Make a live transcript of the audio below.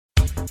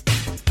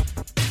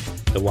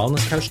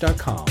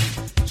TheWellnessCouch.com,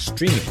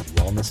 streaming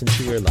wellness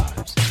into your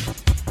lives.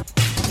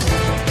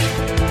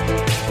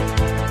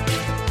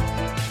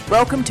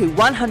 Welcome to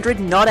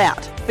 100 Not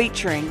Out,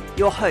 featuring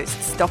your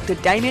hosts Dr.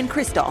 Damien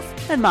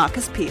Christoph and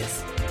Marcus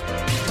Pearce.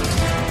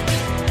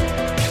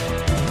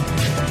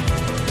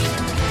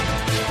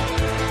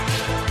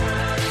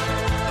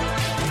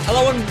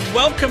 Hello and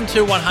welcome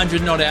to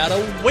 100 Not Out,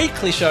 a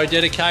weekly show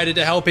dedicated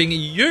to helping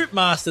you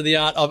master the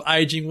art of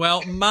aging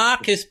well.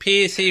 Marcus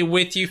Pearce here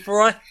with you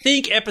for, I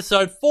think,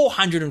 episode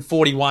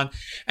 441.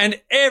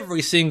 And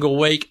every single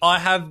week, I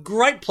have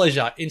great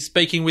pleasure in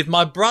speaking with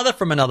my brother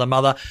from another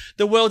mother,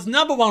 the world's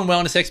number one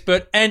wellness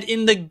expert, and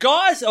in the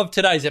guise of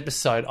today's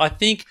episode, I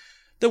think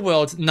the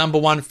world's number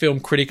one film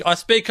critic. I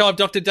speak of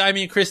Dr.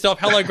 Damien Christoph.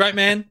 Hello, great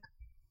man.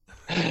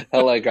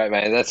 Hello, great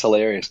man. That's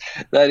hilarious.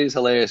 That is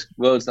hilarious.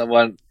 World's number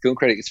one film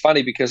critic. It's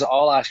funny because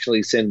I'll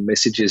actually send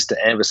messages to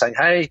Amber saying,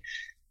 hey,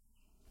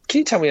 can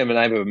you tell me the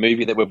name of a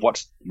movie that we've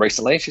watched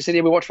recently? She said,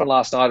 yeah, we watched one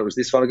last night. It was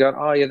this one. I go,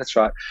 oh, yeah, that's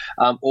right.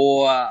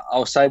 Or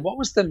I'll say, what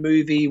was the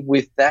movie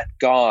with that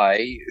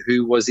guy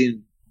who was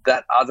in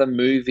that other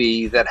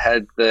movie that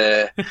had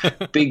the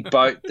big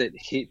boat that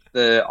hit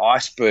the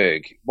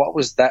iceberg? What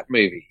was that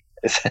movie?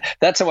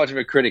 That's how much of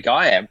a critic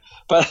I am.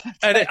 But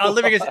and I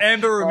live because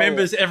Amber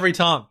remembers every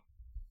time.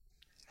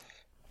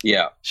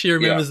 Yeah. She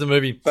remembers the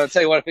movie. But I'll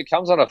tell you what, if it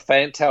comes on a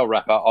fantail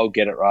wrapper, I'll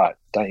get it right.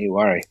 Don't you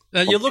worry.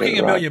 Now, you're looking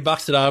at $1 million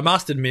today, I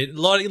must admit.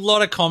 A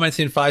lot of comments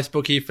in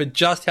Facebook here for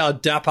just how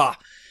dapper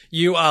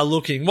you are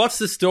looking. What's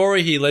the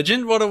story here,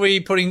 legend? What are we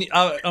putting?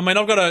 I've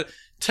got a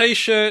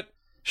T-shirt,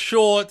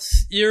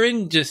 shorts. You're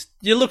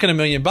looking at $1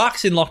 million in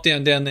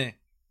lockdown down there.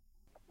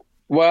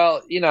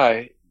 Well,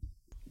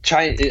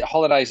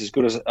 holidays as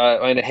good as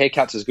a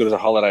haircut's as good as a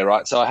holiday,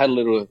 right? So I had a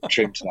little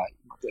trim today.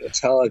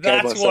 That's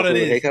what it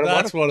is.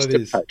 That's what it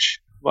is.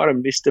 Might have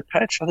missed a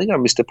patch. I think I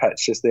missed a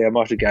patch just there. I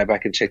might have to go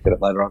back and check that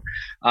out later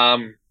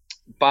on.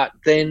 But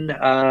then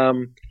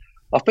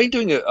I've been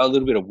doing a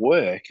little bit of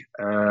work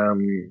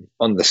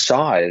on the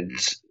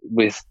sides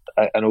with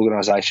an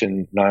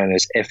organisation known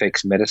as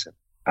FX Medicine.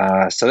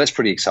 So that's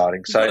pretty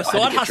exciting. So I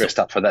had to get dressed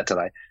up for that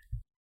today.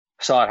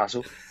 Side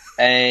hustle.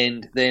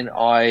 And then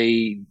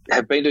I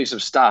have been doing some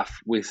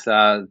stuff with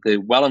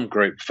the Wellum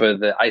Group for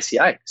the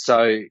ACA.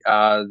 So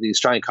the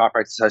Australian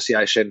Chiropractic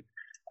Association,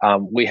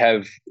 we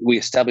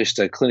established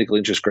a clinical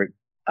interest group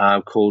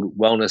called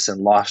Wellness and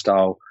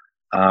Lifestyle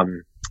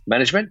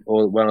Management,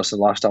 or Wellness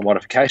and Lifestyle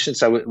Modification.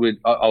 So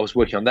I was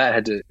working on that. I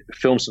had to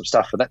film some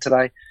stuff for that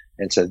today.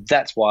 And so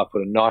that's why I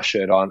put a nice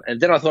shirt on. And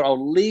then I thought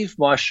I'll leave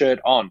my shirt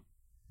on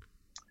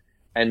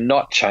and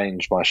not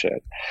change my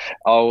shirt.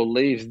 I'll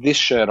leave this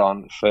shirt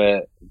on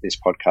for this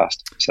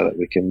podcast so that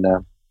we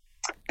can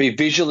be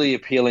visually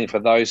appealing for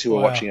those who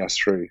are watching us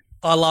through.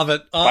 I love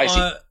it.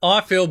 I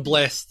feel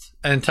blessed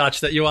and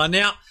touched that you are.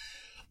 Now,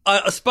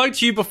 I spoke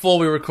to you before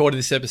we recorded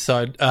this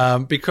episode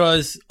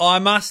because I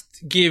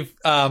must give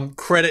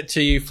credit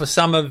to you for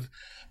some of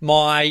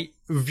my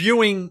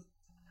viewing.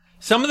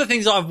 Some of the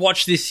things I've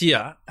watched this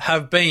year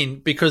have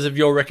been because of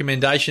your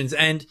recommendations,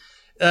 and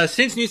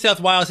since New South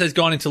Wales has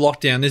gone into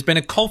lockdown, there's been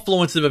a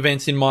confluence of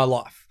events in my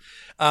life.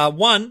 I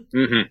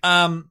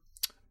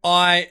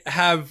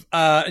have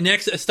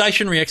a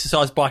stationary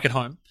exercise bike at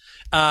home,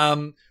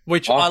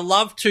 which I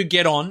love to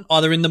get on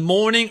either in the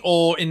morning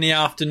or in the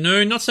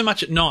afternoon, not so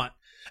much at night.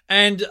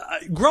 And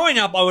growing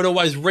up, I would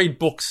always read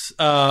books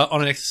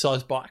on an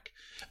exercise bike.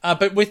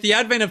 But with the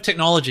advent of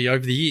technology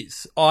over the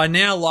years, I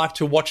now like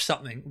to watch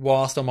something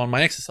whilst I'm on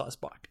my exercise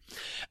bike.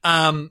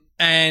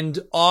 And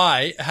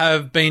I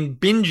have been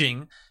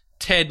binging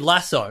Ted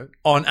Lasso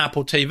on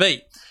Apple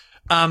TV.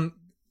 I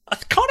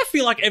kind of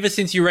feel like ever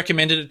since you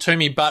recommended it to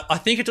me, but I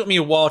think it took me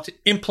a while to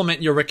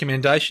implement your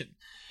recommendation.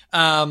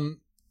 And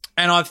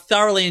I've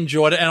thoroughly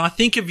enjoyed it. And I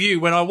think of you.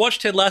 When I watch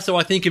Ted Lasso,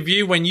 I think of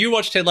you. When you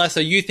watch Ted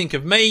Lasso, you think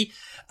of me.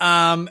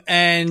 And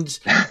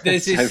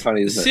there's this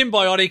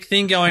symbiotic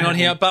thing going on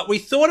here. But we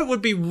thought it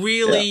would be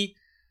really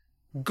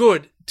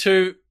good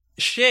to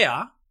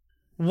share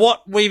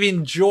what we've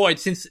enjoyed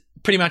since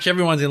pretty much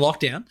everyone's in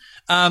lockdown.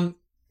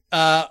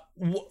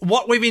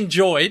 What we've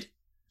enjoyed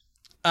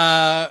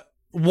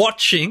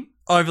watching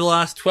over the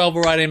last 12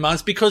 or 18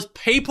 months, because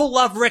people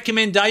love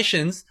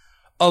recommendations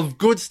of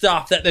good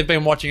stuff that they've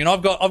been watching. And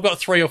I've got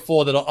 3 or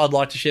 4 that I'd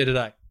like to share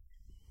today.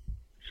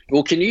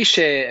 Well, can you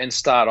share and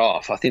start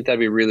off? I think that'd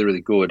be really,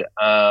 really good.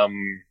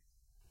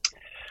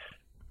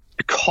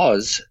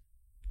 Because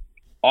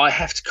I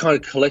have to kind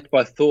of collect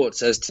my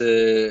thoughts as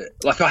to,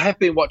 like, I have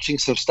been watching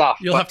some stuff.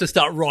 You'll have to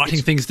start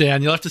writing things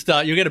down. You'll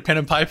get a pen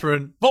and paper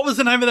and, what was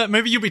the name of that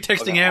movie? You'll be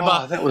texting Amber.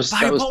 Oh, that was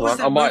the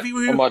one. I might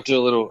do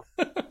a little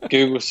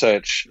Google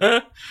search.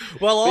 Well,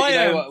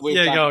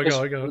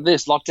 go.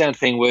 This lockdown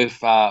thing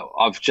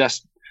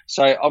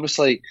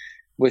obviously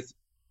with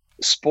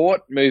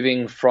sport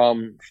moving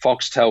from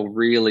Foxtel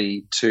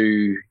really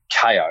to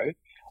KO,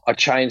 I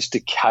changed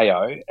to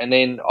KO. And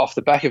then off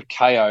the back of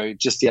KO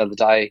just the other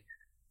day,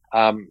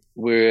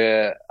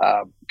 we're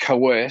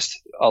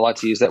coerced. I like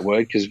to use that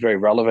word because it's very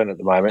relevant at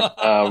the moment.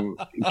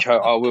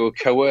 We were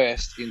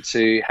coerced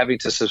into having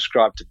to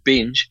subscribe to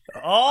Binge,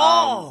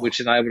 which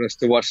enabled us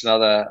to watch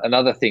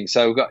another thing.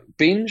 So we've got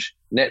Binge,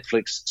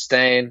 Netflix,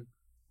 Stan,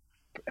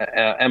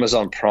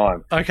 Amazon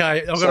Prime.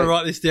 Okay, I've got to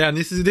write this down.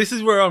 This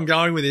is where I'm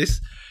going with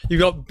this. You've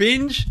got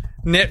Binge,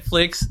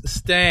 Netflix,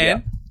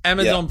 Stan,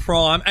 Amazon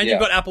Prime, and you've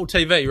got Apple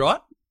TV,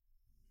 right?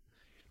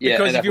 Yeah,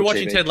 because if you're Apple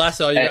watching TV. Ted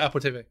Lasso, you've got Apple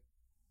TV.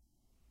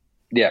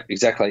 Yeah,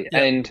 exactly. Yeah.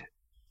 And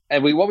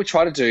what we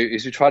try to do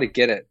is we try to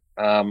get it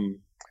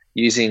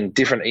using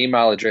different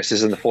email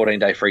addresses in the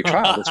 14-day free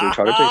trial. That's what we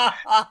try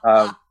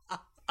to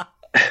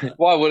do.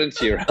 Why wouldn't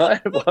you,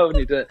 right? Why wouldn't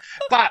you do it?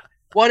 But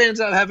what ends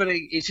up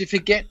happening is you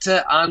forget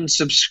to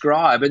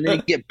unsubscribe, and then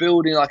you get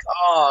building like,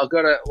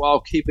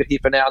 I'll keep it here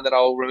for now, and then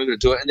I'll remember to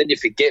do it, and then you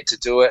forget to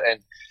do it, and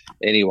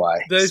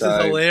anyway. This is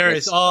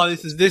hilarious.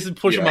 This is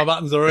pushing my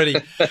buttons already.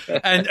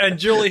 And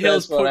Julie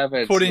Hill's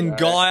put in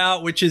Gaia,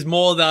 which is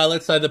more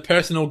the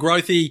personal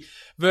growthy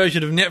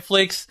version of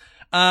Netflix.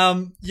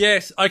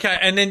 Yes, okay,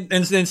 and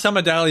then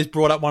Summer Daly's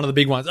brought up one of the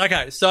big ones.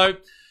 Okay, so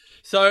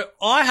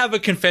I have a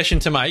confession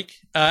to make.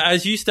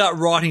 As you start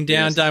writing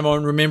down, Damo,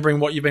 and remembering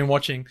what you've been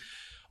watching,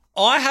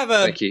 I have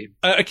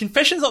a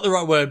confession's not the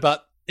right word,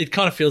 but it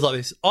kind of feels like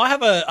this. I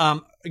have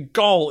a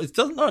goal. It's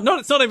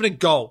not even a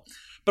goal,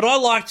 but I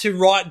like to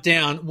write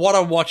down what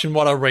I watch and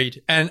what I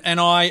read, and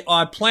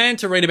I plan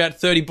to read about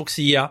 30 books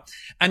a year,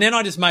 and then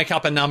I just make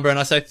up a number and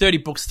I say 30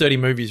 books, 30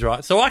 movies,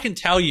 right? So I can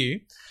tell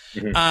you,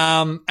 and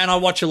I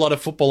watch a lot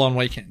of football on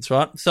weekends,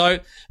 right? So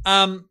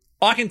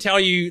I can tell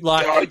you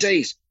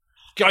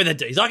Go the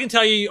D's. I can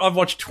tell you I've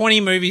watched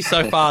 20 movies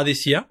so far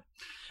this year.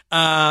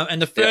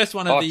 And the first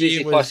one of the Disney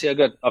year was...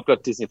 Plus, I've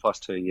got Disney Plus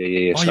too.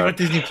 Yeah. Oh, you got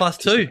Disney Plus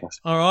too?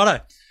 All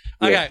righto.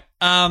 Okay.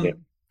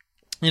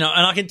 You know,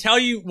 and I can tell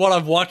you what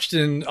I've watched,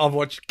 and I've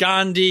watched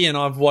Gandhi, and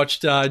I've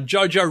watched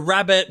Jojo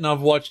Rabbit, and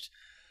I've watched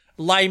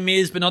Les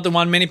Mis, but not the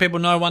one many people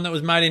know, one that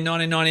was made in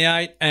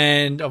 1998,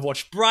 and I've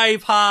watched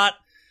Braveheart,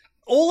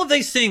 all of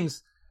these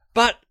things.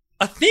 But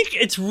I think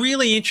it's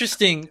really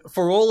interesting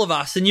for all of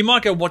us, and you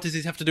might go, what does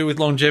this have to do with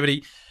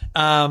longevity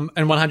and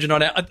 100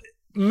 Night Out?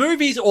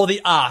 Movies or the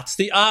arts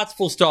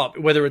full stop,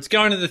 whether it's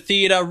going to the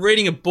theatre,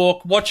 reading a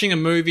book, watching a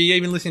movie,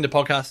 even listening to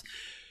podcasts,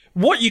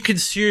 what you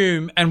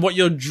consume and what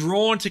you're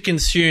drawn to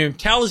consume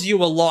tells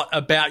you a lot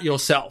about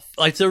yourself.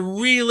 Like, it's a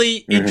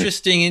really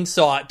interesting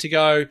insight to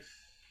go,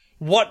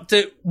 why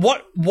do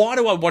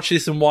I watch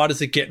this and why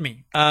does it get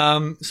me?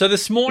 So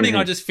this morning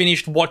I just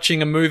finished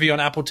watching a movie on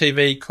Apple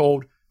TV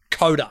called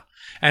Coda,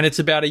 and it's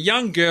about a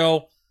young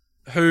girl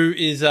who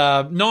is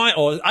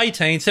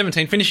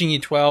 17, finishing year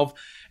 12.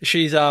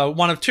 She's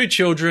one of two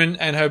children,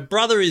 and her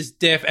brother is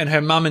deaf and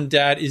her mum and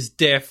dad is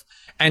deaf,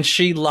 and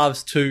she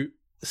loves to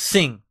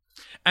sing.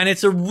 And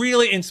it's a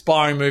really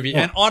inspiring movie.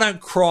 And I don't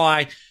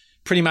cry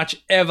pretty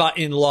much ever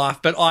in life,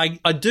 but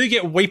I do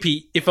get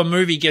weepy if a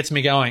movie gets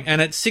me going.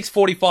 And at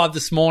 6:45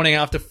 this morning,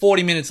 after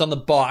 40 minutes on the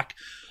bike,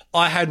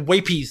 I had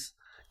weepies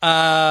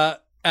on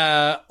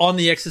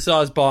the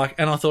exercise bike,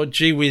 and I thought,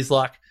 gee whiz,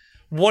 like,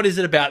 what is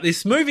it about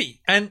this movie?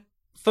 And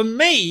for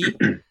me,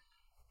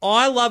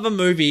 I love a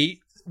movie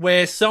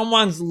where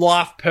someone's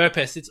life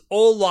purpose, it's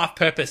all life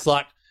purpose,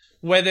 like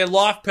where their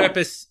life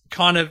purpose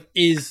kind of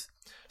is,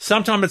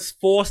 sometimes it's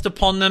forced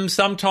upon them,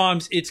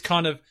 sometimes it's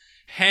kind of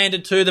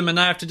handed to them and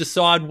they have to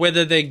decide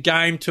whether they're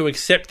game to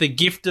accept the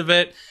gift of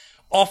it.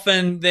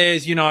 Often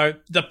there's,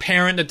 the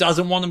parent that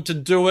doesn't want them to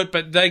do it,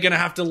 but they're going to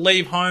have to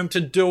leave home to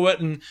do it.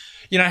 And,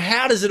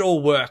 how does it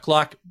all work?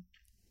 Like,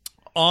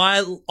 I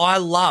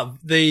love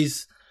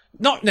these,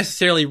 not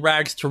necessarily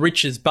rags to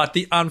riches, but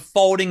the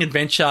unfolding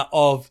adventure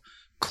of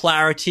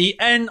clarity.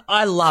 And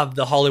I love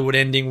the Hollywood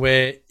ending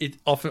where it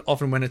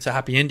often when it's a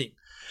happy ending.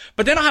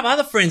 But then I have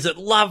other friends that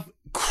love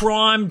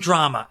crime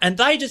drama, and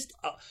they just,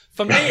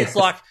 for me, it's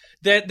like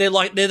they're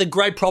the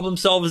great problem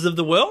solvers of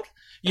the world,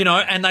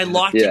 and they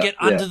like to get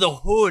under the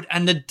hood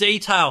and the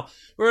detail.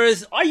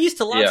 Whereas I used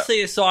to love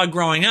CSI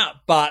growing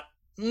up, but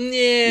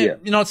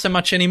not so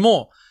much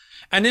anymore.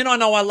 And then I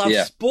know I love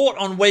sport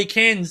on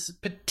weekends,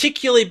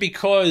 particularly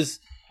because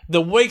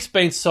the week's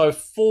been so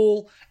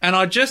full, and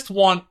I just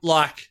want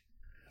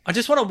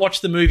to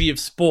watch the movie of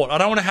sport. I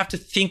don't want to have to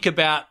think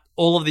about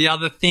all of the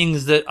other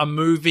things that a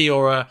movie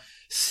or a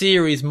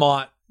series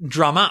might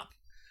drum up.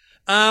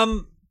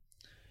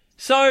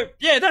 So,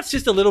 that's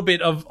just a little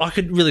bit of, I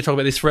could really talk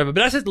about this forever,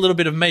 but that's just a little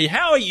bit of me.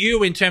 How are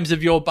you in terms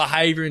of your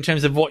behavior, in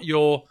terms of what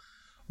you're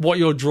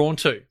drawn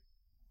to?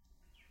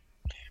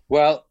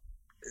 Well,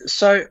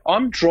 so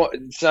I'm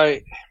drawn,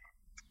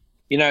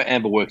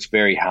 Amber works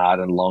very hard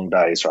and long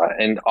days, right?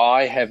 And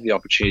I have the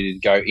opportunity to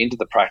go into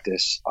the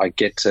practice. I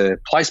get to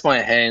place my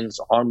hands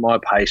on my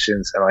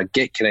patients and I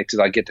get connected.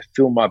 I get to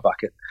fill my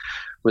bucket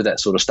with that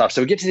sort of stuff.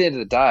 So we get to the end of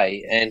the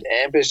day and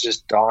Amber's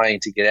just dying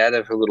to get out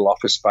of her little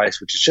office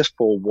space, which is just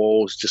four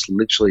walls, just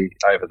literally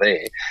over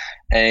there.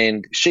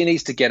 And she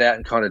needs to get out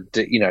and kind of,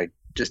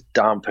 just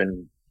dump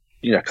and,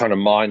 kind of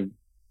mind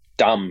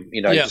dumb,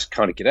 just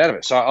kind of get out of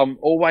it. So I'm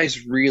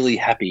always really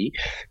happy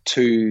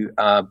to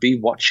be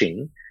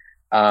watching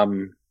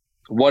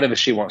whatever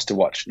she wants to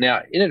watch.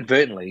 Now,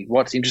 inadvertently,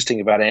 what's interesting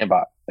about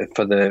Amber,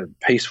 for the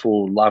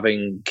peaceful,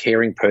 loving,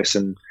 caring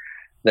person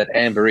that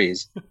Amber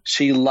is,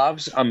 she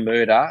loves a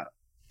murder,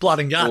 blood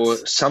and guts, or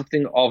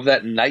something of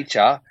that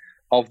nature,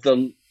 of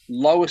the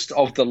lowest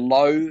of the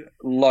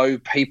low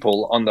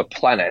people on the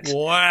planet.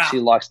 Wow. She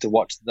likes to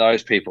watch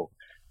those people.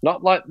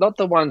 Not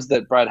the ones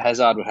that Brad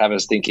Hazard would have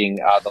us thinking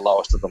are the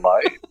lowest of the low,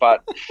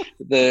 but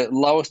the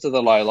lowest of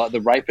the low, like the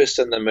rapists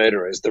and the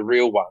murderers, the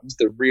real ones,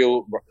 the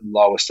real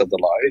lowest of the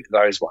low,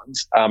 those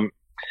ones,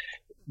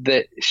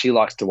 that she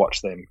likes to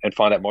watch them and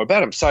find out more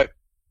about them. So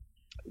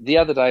the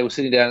other day, we're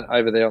sitting down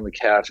over there on the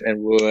couch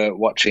and we were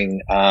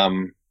watching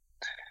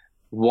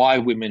Why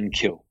Women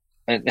Kill.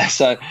 And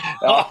so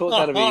I thought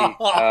that'd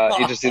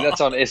be interesting. That's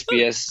on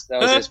SBS.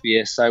 That was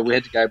SBS. So we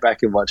had to go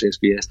back and watch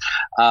SBS.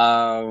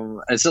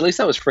 And so at least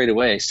that was free to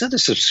wear. You still have to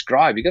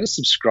subscribe. You got to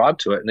subscribe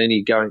to it, and then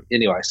you go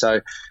anyway.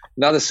 So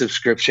another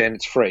subscription.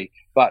 It's free.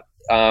 But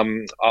I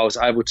was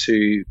able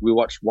to. We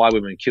watched Why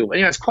Women Kill.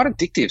 Anyway, it's quite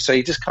addictive. So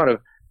you just kind of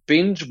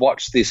binge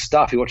watch this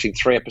stuff. You're watching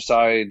 3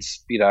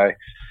 episodes,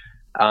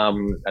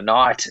 a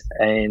night,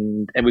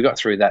 and we got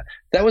through that.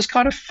 That was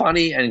kind of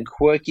funny and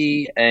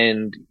quirky,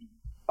 and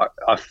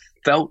I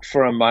felt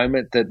for a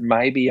moment that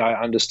maybe I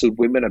understood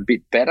women a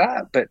bit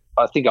better, but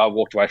I think I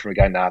walked away from it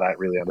going, no, I don't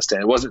really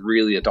understand. It wasn't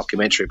really a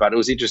documentary, but it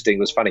was interesting.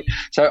 It was funny.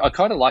 So I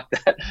kind of liked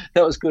that.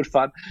 That was good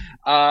fun.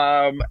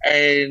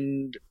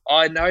 And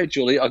I know,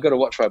 Julie, I've got to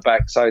watch right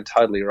back. So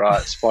totally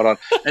right, spot on.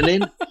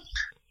 And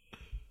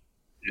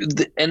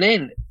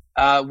then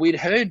we'd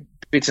heard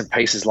bits and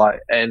pieces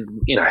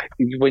and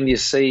when you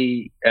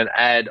see an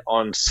ad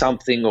on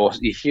something or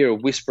you hear a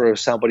whisper of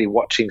somebody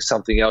watching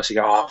something else, you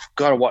go, oh, I've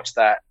got to watch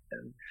that.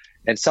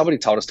 And somebody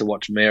told us to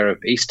watch Mayor of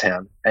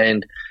Easttown,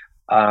 and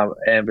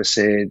Amber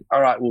said, all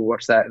right, we'll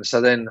watch that. And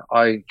so then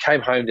I came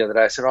home the other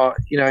day. I said,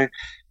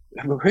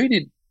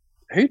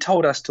 who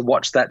told us to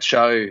watch that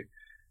show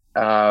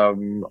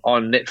on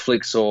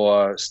Netflix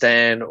or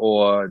Stan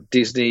or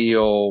Disney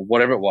or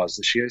whatever it was?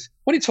 And she goes,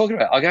 what are you talking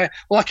about? I go,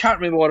 well, I can't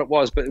remember what it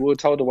was, but we were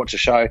told to watch a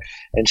show.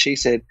 And she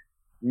said,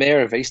 Mayor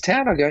of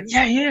Easttown? I go,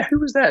 yeah, who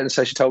was that? And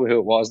so she told me who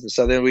it was. And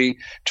so then we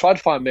tried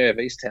to find Mayor of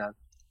Easttown.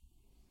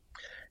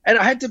 And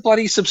I had to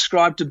bloody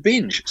subscribe to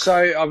Binge. So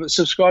I've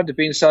subscribed to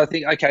Binge. So I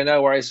think, okay,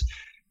 no worries.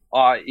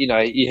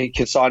 You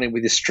can sign in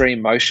with your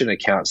Stream Motion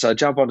account. So I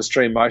jump onto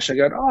Stream Motion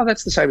and go, oh,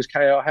 that's the same as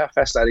KO. How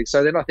fascinating.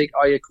 So then I think,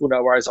 oh, yeah, cool,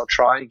 no worries. I'll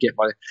try and get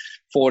my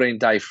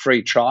 14-day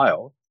free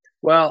trial.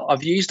 Well,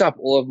 I've used up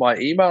all of my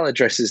email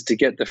addresses to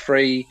get the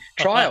free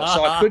trial.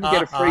 So I couldn't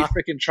get a free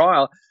freaking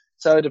trial.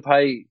 So I had to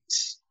pay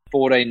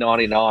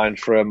 $14.99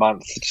 for a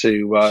month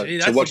to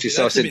watch this.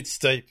 That's a bit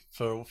steep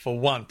for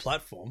one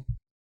platform.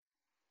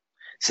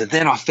 So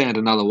then I found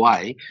another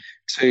way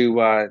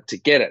to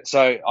get it.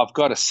 So I've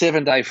got a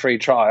 7-day free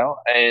trial,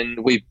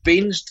 and we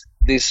binged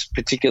this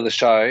particular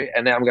show,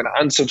 and now I'm going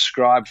to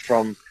unsubscribe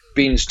from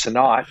Binge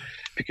tonight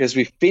because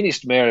we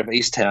finished Mayor of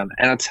Easttown.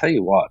 And I'll tell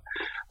you what,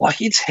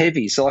 it's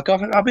heavy. So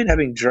I've been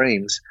having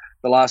dreams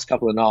the last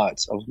couple of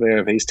nights of Mayor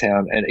of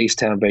Easttown, and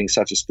Easttown being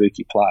such a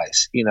spooky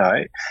place,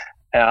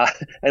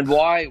 and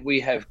why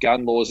we have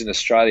gun laws in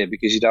Australia,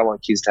 because you don't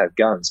want kids to have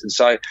guns. And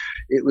so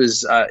it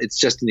was, it's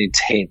just an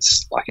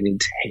intense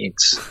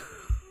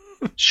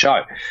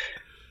show.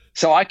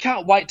 So I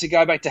can't wait to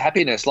go back to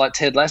Happiness, like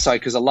Ted Lasso,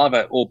 because I love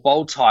it, or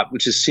Bold Type,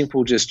 which is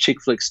simple, just chick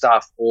flick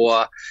stuff,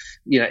 or,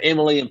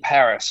 Emily in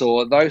Paris,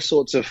 or those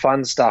sorts of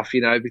fun stuff,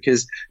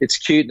 because it's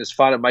cute and it's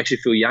fun. It makes you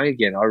feel young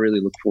again. I really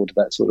look forward to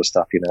that sort of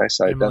stuff,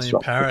 so Emily that's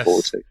what I look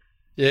forward to.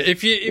 Yeah,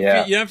 if you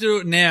don't have to do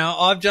it now,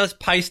 I've just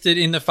pasted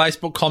in the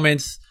Facebook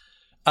comments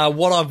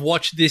what I've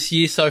watched this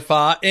year so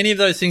far. Any of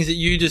those things that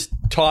you just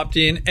typed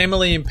in,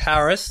 Emily in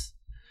Paris.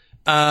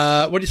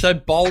 What do you say?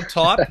 Bold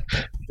Type.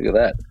 Look at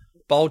that.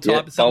 Bold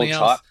Type is something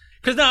Bold else. Type.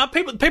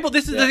 Because people.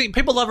 This is the thing.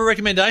 People love a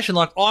recommendation.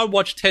 Like I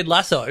watched Ted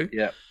Lasso.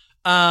 Yeah.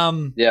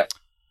 Yeah.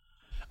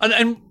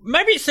 And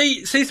maybe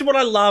see what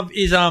I love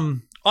is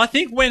I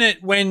think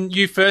when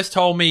you first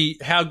told me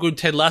how good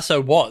Ted Lasso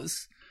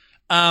was.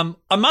 I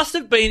must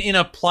have been in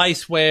a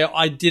place where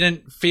I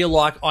didn't feel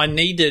like I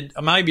needed,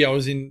 maybe I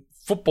was in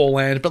football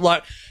land,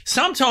 but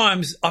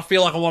sometimes I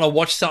feel like I want to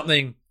watch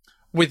something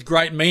with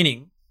great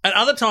meaning, and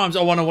other times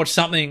I want to watch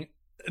something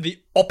the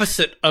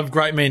opposite of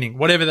great meaning,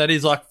 whatever that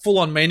is, like full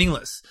on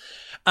meaningless.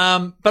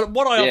 But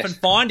what I often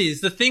find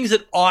is the things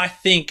that I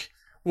think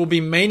will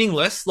be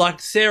meaningless, like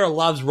Sarah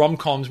loves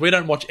rom-coms. We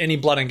don't watch any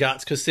blood and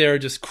guts because Sarah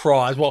just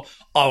cries. Well,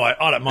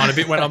 I don't mind a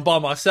bit when I'm by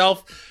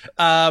myself.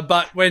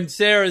 But when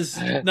Sarah's,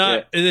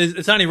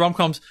 it's only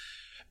rom-coms.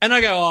 And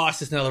I go, oh, it's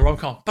just another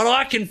rom-com. But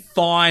I can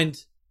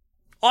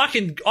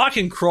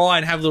cry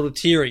and have a little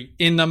teary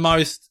in the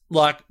most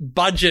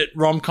budget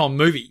rom-com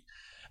movie.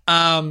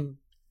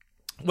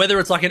 Whether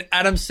it's like an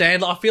Adam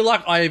Sandler, I feel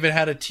like I even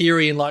had a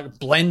teary in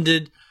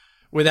Blended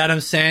with Adam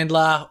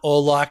Sandler,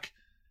 or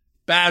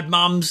Bad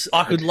Mums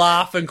I could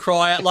laugh and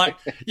cry at. Like,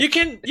 you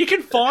can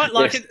find,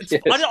 like,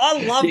 Yes.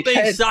 I love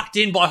being sucked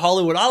in by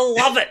Hollywood. I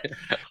love it.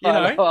 You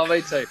know? Oh,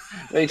 me too.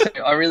 Me too.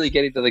 I really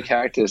get into the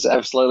characters,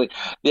 absolutely.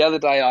 The other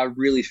day I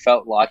really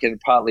felt like, and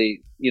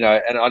partly, you know,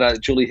 and I know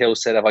Julie Hill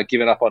said, have I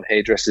given up on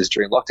hairdressers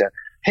during lockdown?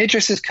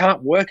 Hairdressers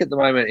can't work at the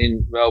moment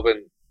in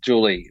Melbourne,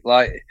 Julie.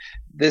 Like,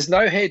 there's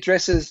no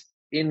hairdressers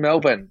in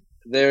Melbourne.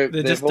 They're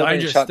just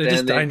dangerous. They're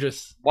just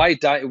dangerous. Way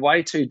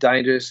too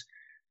dangerous.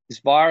 This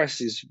virus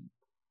is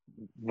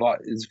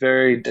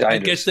very dangerous.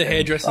 It gets the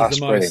hairdressers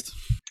the most.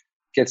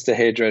 Gets the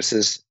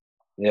hairdressers,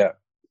 yeah,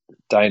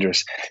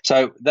 dangerous.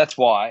 So that's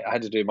why I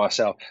had to do it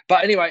myself.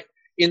 But anyway,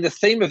 in the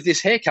theme of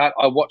this haircut,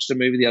 I watched a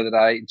movie the other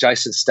day,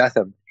 Jason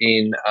Statham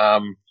in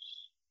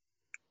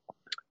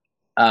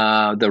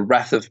The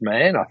Wrath of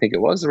Man. I think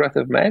it was The Wrath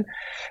of Man.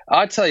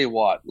 I tell you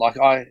what, like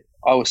I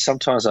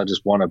sometimes I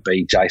just want to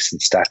be Jason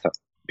Statham,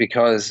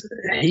 because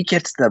he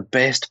gets the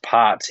best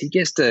parts. He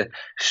gets to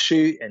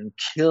shoot and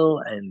kill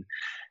and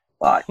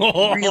like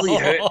really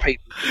hurt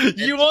people.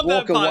 You want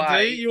that part,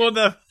 do you? You want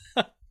that?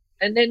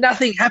 And then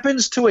nothing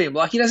happens to him.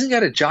 Like, he doesn't go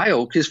to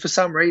jail because for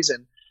some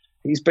reason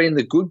he's been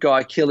the good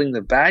guy killing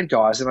the bad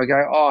guys. And I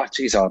go, oh,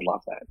 geez, I'd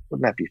love that.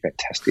 Wouldn't that be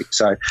fantastic?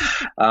 So,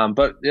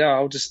 but yeah,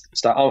 I'll just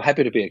start. I'm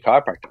happy to be a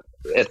chiropractor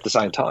at the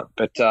same time.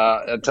 But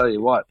I'll tell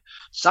you what,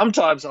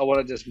 sometimes I want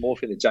to just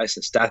morph into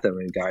Jason Statham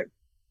and go,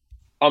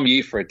 I'm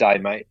you for a day,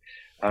 mate.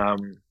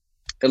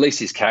 At least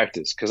his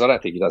characters, because I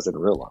don't think he does it in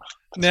real life.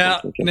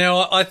 Now,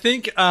 I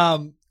think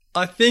now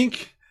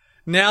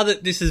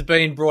that this has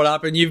been brought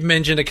up and you've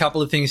mentioned a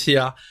couple of things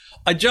here,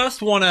 I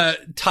just want to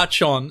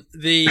touch on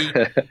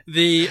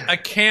the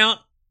account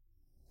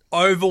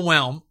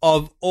overwhelm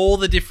of all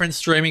the different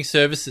streaming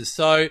services.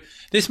 So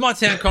this might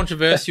sound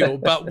controversial,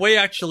 but we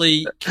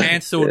actually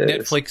cancelled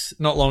Netflix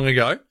not long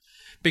ago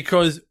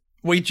because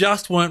we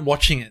just weren't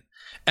watching it.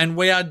 And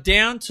we are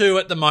down to,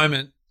 at the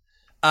moment,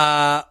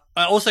 I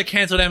also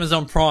cancelled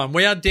Amazon Prime.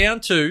 We are down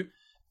to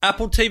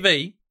Apple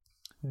TV,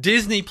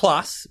 Disney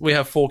Plus, we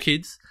have 4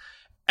 kids,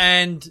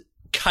 and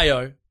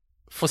KO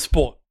for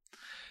sport.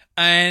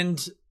 And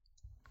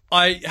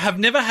I have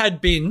never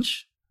had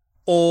Binge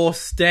or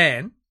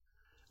Stan,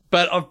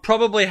 but I've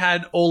probably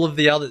had all of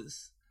the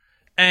others.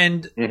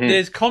 And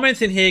there's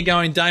comments in here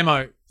going,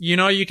 Damo, you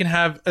know you can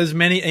have as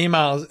many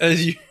emails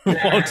as you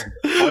want.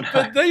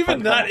 But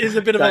even that is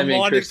a bit of a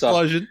mind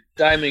explosion.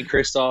 Damien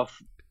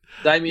Christoph.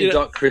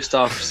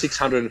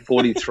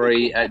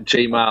 Damien.Christoph643 at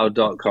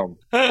gmail.com.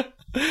 But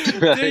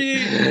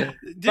here's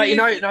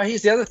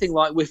the other thing,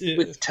 like with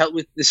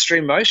the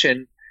Stream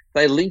Motion,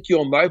 they link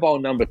your mobile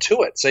number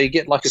to it. So you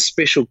get like a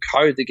special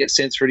code that gets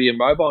sent through to your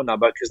mobile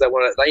number because they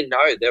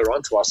know they're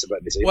onto us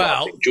about this.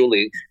 Well, I think,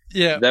 Julie,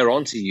 they're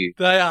onto you.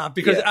 They are,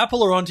 because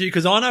Apple are onto you,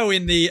 because I know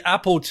in the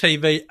Apple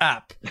TV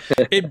app,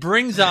 it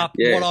brings up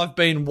what I've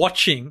been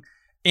watching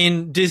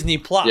in Disney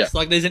Plus. Yeah.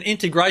 Like, there's an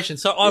integration.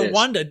 So I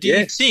wonder, do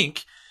you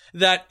think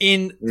that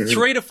in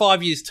 3 to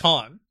 5 years'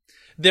 time,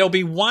 there'll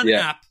be one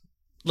app,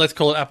 let's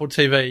call it Apple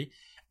TV,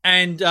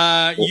 and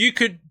you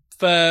could,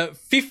 for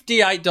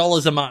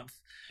 $58 a month,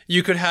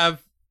 you could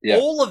have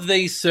all of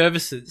these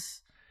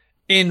services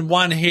in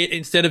one hit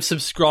instead of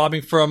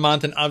subscribing for a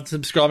month and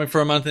unsubscribing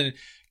for a month and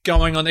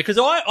going on there. Because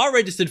I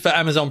registered for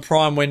Amazon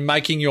Prime when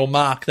Making Your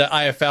Mark, the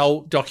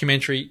AFL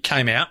documentary,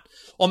 came out.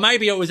 Or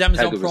maybe it was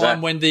Amazon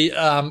Prime when the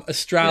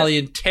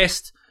Australian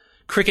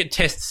cricket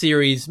test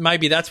series,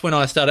 maybe that's when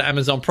I started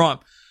Amazon Prime.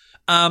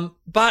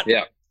 But,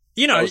 you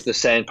know. That was the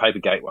Sandpaper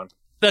Gate one.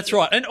 That's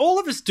right. And all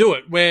of us do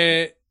it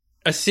where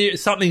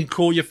something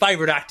cool, your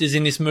favourite actors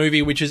in this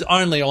movie, which is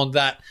only on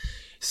that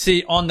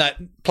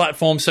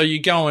platform, so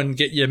you go and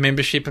get your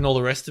membership and all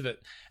the rest of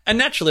it. And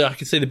naturally, I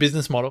can see the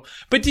business model.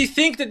 But do you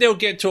think that they'll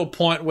get to a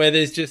point where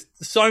there's just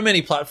so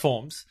many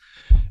platforms,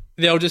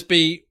 there'll just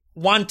be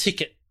one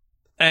ticket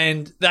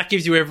and that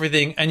gives you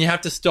everything and you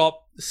have to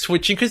stop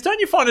switching? Because don't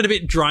you find it a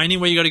bit draining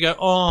where you got to go,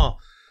 oh,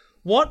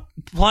 what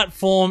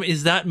platform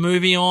is that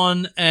movie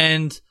on?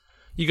 And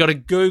you got to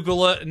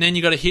Google it, and then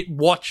you got to hit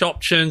watch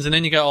options, and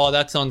then you go, oh,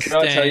 that's on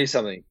Stan. Can I tell you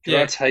something? Can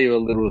I tell you a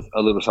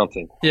little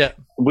something? Yeah.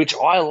 Which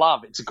I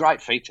love. It's a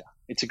great feature.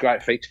 If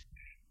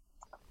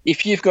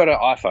you've got an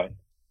iPhone,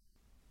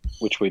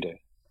 which we do,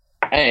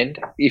 and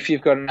if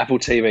you've got an Apple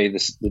TV,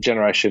 the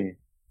Generation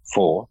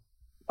 4,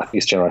 I think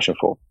it's Generation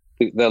 4,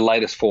 the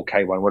latest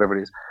 4K one, whatever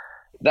it is,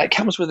 that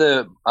comes with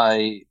a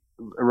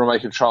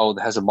remote control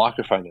that has a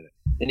microphone in it.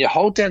 And you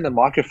hold down the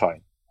microphone,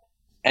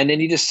 and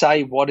then you just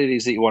say what it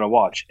is that you want to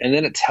watch, and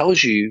then it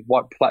tells you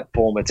what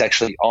platform it's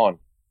actually on.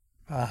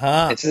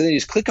 And so then you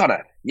just click on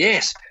it.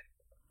 Yes.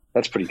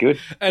 That's pretty good.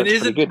 And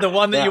is it the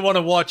one that you want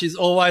to watch is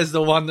always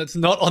the one that's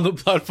not on the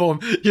platform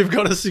you've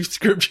got a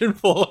subscription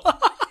for?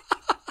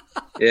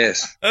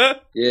 Yes.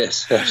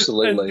 Yes,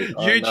 absolutely. And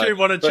YouTube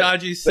want to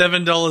charge you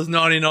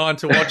 $7.99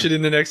 to watch it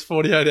in the next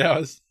 48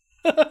 hours.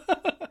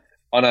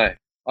 I know.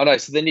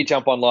 So then you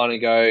jump online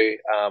and go,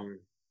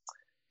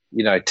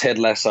 Ted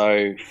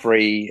Lasso,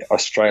 free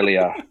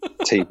Australia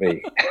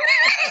TV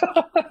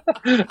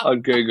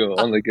on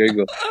the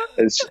Google.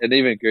 And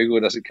even Google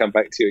doesn't come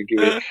back to you and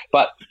give it.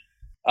 But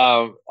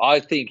I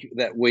think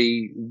that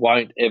we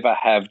won't ever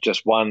have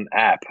just one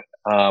app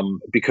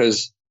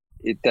because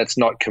that's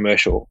not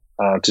commercial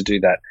to do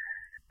that.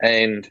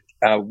 And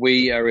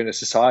we are in a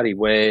society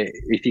where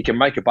if you can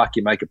make a buck,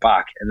 you make a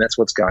buck, and that's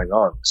what's going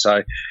on.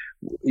 So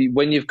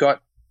when you've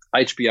got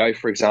HBO,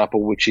 for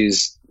example, which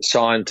is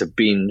signed to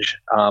binge,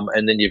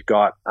 and then you've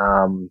got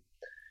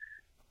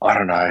I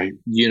don't know,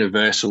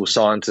 Universal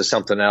signed to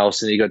something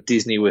else, and you've got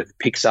Disney with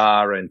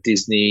Pixar and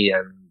Disney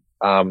and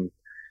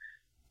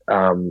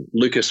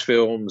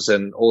Lucasfilms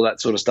and all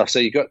that sort of stuff. So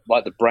you've got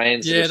like the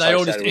brands. Yeah, they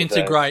all just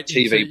integrate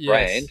TV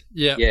brand.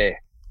 Yes.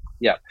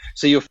 Yeah.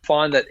 So you'll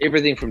find that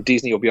everything from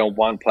Disney will be on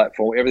one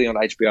platform, everything on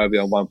HBO will be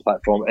on one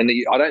platform, and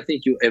I don't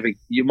think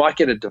you might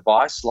get a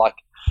device like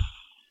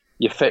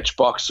your Fetch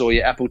Box or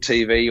your Apple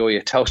TV or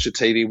your Telstra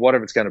TV,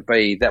 whatever it's going to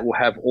be, that will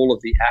have all of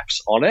the apps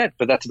on it,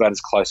 but that's about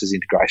as close as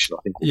integration,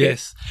 I think.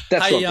 Yes.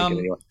 That's what I'm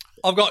thinking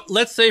anyway.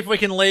 Let's see if we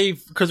can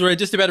leave, because we're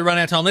just about to run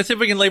out of time. Let's see if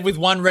we can leave with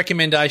one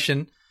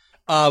recommendation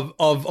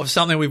of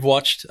something we've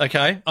watched,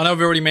 okay? I know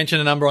we've already mentioned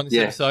a number on this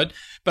episode,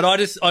 but I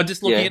just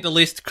looking at the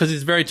list because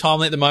it's very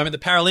timely at the moment. The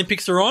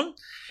Paralympics are on.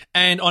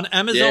 And on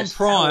Amazon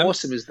Prime. How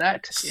awesome is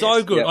that?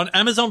 So good. Yep. On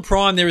Amazon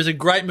Prime, there is a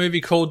great movie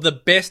called The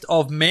Best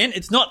of Men.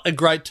 It's not a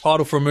great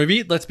title for a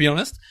movie, let's be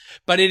honest,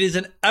 but it is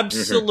an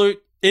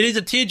absolute, it is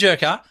a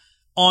tearjerker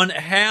on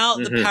how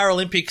the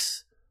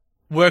Paralympics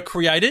were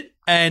created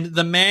and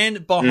the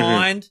man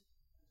behind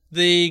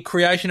the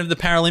creation of the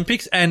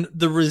Paralympics and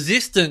the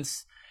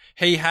resistance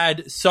he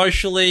had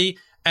socially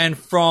and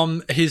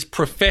from his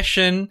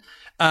profession,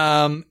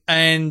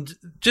 and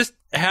just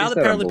how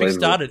the Paralympics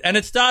started. And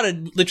it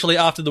started literally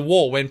after the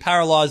war when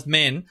paralysed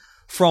men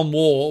from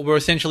war were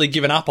essentially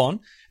given up on,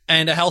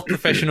 and a health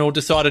professional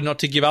decided not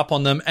to give up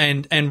on them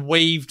and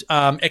weaved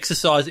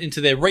exercise into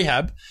their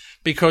rehab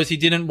because he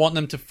didn't want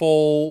them to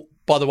fall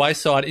by the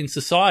wayside in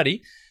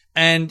society.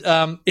 And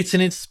it's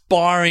an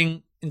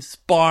inspiring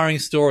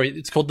story.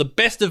 It's called The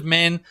Best of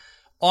Men.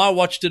 I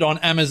watched it on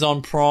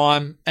Amazon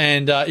Prime,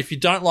 and if you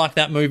don't like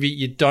that movie,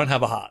 you don't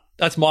have a heart.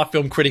 That's my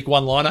film critic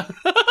one-liner.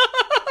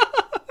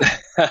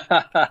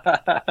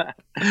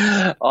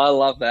 I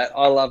love that.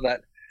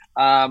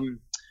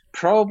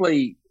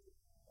 Probably,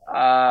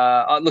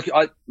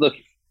 look.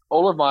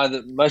 All of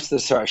most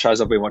of the shows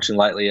I've been watching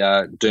lately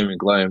are doom and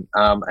gloom,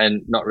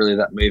 and not really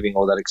that moving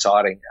or that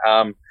exciting.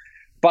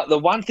 But the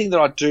one thing that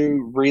I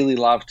do really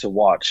love to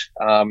watch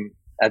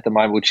at the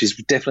moment, which is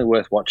definitely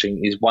worth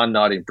watching, is One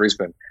Night in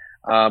Brisbane.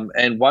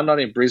 And One Night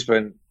in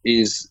Brisbane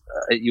is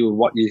you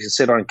can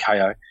see it on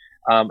KO,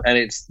 and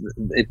it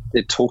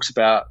talks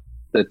about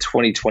the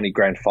 2020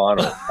 grand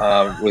final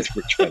with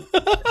Richmond.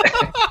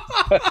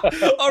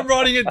 I'm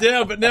writing it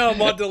down, but now I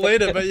might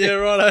delete it. But yeah,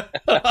 right.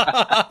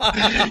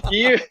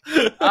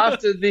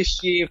 After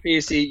this year,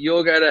 Piercy,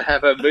 you're going to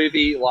have a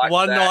movie like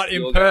One Night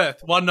in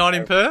Perth. One Night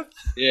in Perth?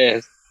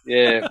 Yes.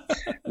 Yeah.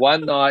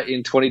 One night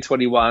in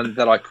 2021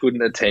 that I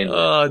couldn't attend.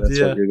 Oh, That's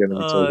dear. what you're going to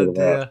be talking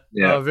about.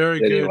 Yeah. Oh, very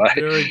good.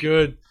 Very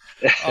good.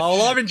 Oh,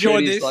 well, I've enjoyed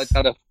Trudy's this. Like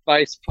done a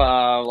face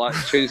palm, like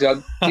Trudy's like,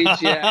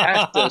 did you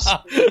have to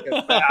speak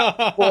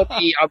about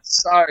body? I'm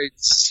so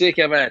sick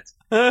of it.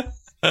 This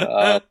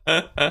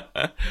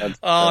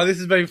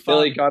has been fun.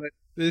 Billy got it.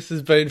 This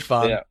has been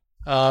fun. Yeah.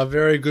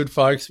 Very good,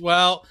 folks.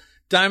 Well,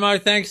 Damo,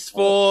 thanks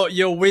for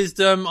your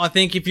wisdom. I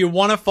think if you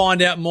want to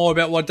find out more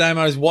about what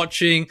Damo's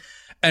watching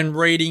and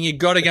reading, you've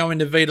got to go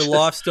into Vita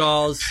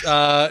Lifestyles.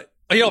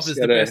 He offers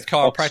the best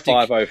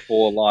chiropractic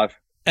 504 live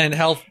and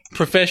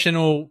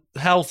professional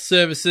health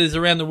services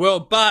around the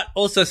world, but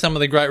also some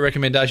of the great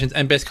recommendations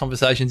and best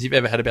conversations you've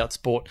ever had about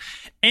sport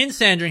and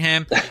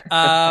Sandringham.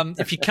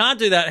 If you can't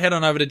do that, head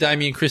on over to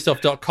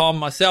DamienChristoff.com,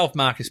 myself,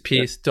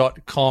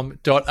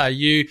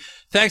 MarcusPearce.com.au.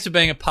 Thanks for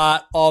being a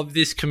part of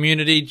this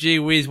community. Gee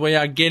whiz, we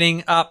are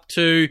getting up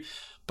to,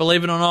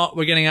 believe it or not,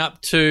 we're getting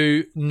up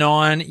to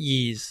 9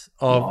 years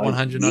of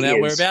 100 Not Out.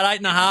 We're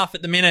about 8.5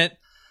 at the minute.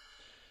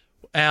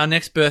 Our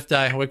next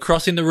birthday, we're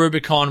crossing the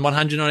Rubicon.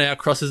 100 Not Out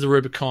crosses the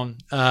Rubicon.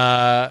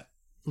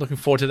 Looking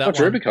forward to that.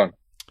 What's one. Rubicon?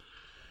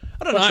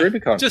 I don't know.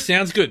 Rubicon? Just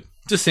sounds good.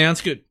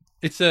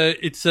 It's a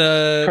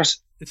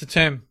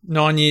term.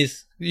 9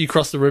 years you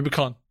cross the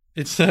Rubicon.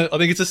 I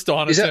think it's a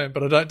Steiner term,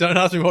 but I don't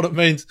ask me what it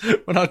means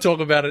when I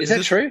talk about it. Is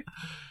that true?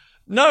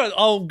 No,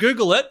 I'll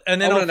Google it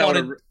and then I'll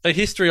find a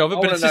history of it.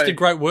 But it's just a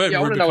great word. Yeah,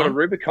 I want to know what a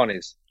Rubicon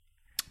is.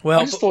 Well,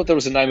 I just thought that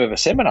was the name of a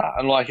seminar,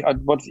 and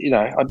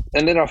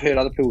and then I've heard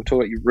other people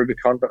talk about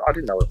Rubicon, but I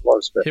didn't know what it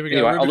was. But here we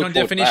go. Anyway, Rubicon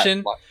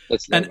definition: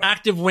 an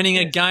act of winning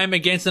a game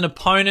against an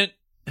opponent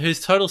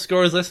whose total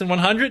score is less than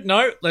 100.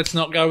 No, let's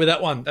not go with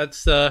that one.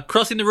 That's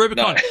crossing the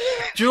Rubicon. No.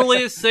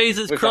 Julius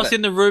Caesar's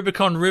crossing the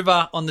Rubicon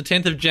River on the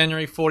 10th of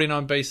January,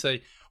 49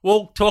 BC.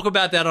 We'll talk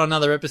about that on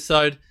another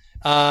episode.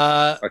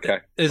 Okay,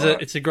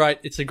 it's a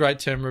great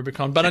term,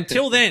 Rubicon. But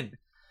until then.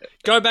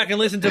 Go back and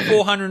listen to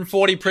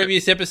 440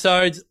 previous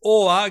episodes,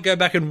 or go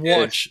back and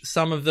watch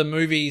some of the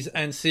movies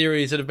and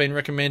series that have been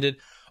recommended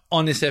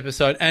on this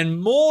episode.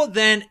 And more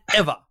than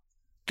ever,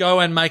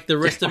 go and make the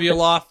rest of your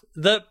life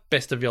the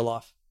best of your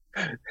life.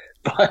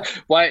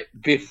 Wait,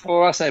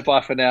 before I say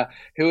bye for now,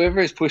 whoever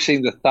is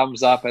pushing the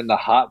thumbs up and the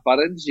heart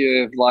buttons,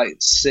 you're going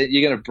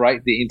to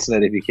break the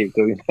internet if you keep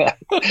doing that.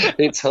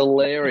 It's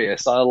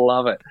hilarious. I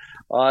love it.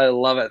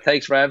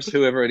 Thanks, Rabs,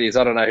 whoever it is.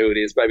 I don't know who it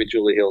is. Maybe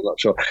Julie Hill, not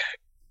sure.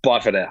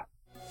 Bye for now.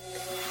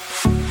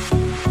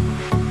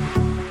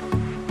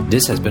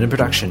 This has been a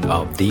production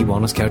of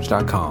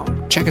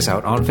TheWellnessCouch.com. Check us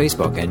out on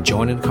Facebook and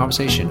join in the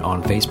conversation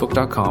on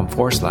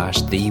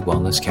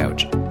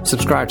Facebook.com/TheWellnessCouch.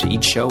 Subscribe to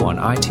each show on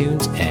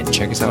iTunes and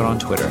check us out on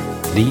Twitter.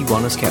 The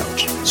Wellness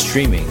Couch,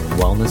 streaming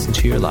wellness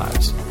into your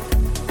lives.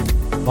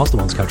 Whilst the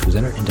Wellness Couch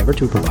presenter endeavored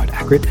to provide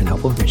accurate and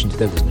helpful information to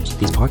their listeners,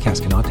 these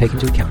podcasts cannot take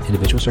into account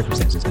individual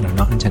circumstances and are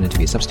not intended to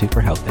be a substitute for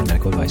health and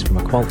medical advice from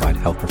a qualified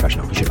health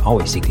professional. You should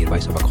always seek the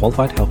advice of a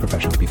qualified health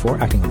professional before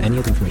acting on any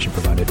of the information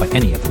provided by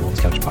any of the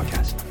Wellness Couch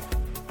podcasts.